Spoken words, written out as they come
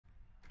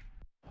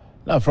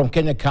Now, from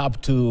Kenya Cup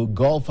to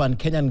golf, and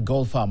Kenyan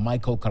golfer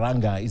Michael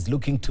Karanga is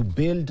looking to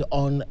build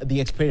on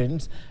the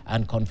experience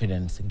and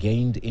confidence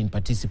gained in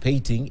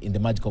participating in the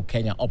Magical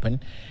Kenya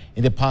Open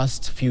in the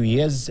past few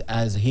years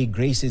as he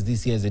graces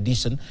this year's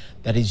edition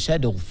that is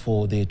scheduled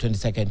for the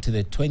 22nd to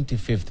the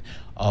 25th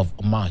of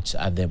March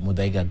at the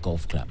Muthaiga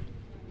Golf Club.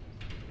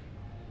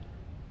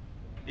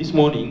 This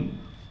morning,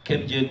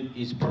 KenGen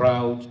is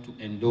proud to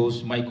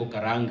endorse Michael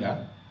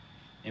Karanga,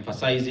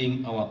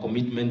 emphasizing our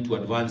commitment to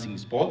advancing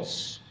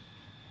sports,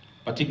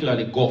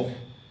 particularly golf,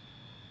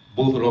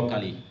 both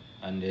locally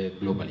and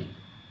globally.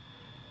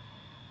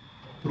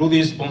 Through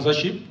this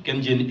sponsorship,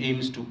 KenGen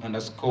aims to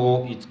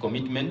underscore its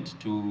commitment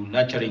to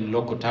nurturing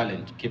local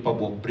talent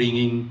capable of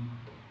bringing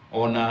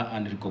honor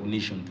and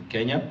recognition to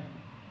Kenya.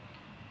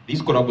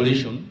 This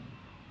collaboration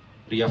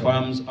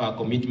reaffirms our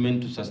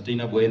commitment to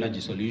sustainable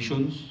energy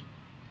solutions,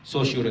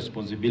 social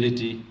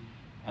responsibility,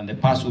 and the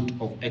pursuit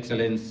of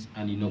excellence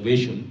and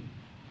innovation,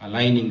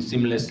 aligning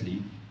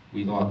seamlessly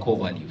with our core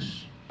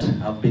values.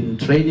 I've been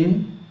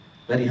training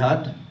very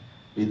hard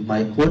with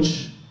my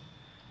coach,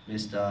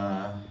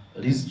 Mr.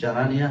 Liz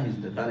Charania.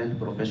 He's the current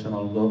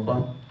professional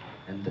golfer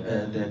and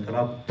the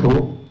club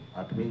pro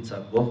at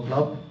Windsor Golf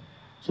Club.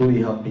 So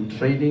we have been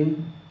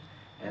training,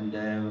 and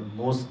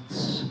most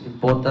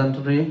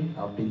importantly,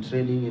 I've been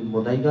training in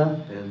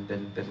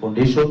Muthaiga, the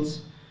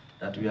conditions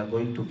that we are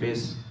going to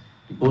face.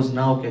 Because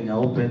now Kenya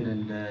Open,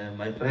 and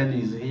my friend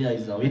is here,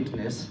 is a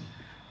witness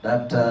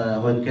that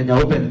when Kenya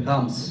Open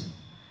comes,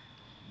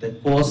 the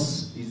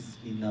course is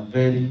in a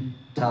very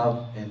tough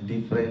and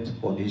different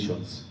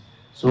conditions.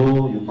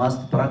 So you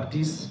must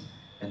practice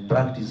and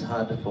practice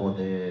hard for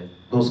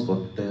those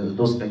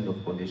kind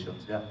of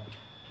conditions. Yeah.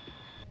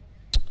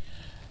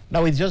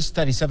 Now, with just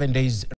 37 days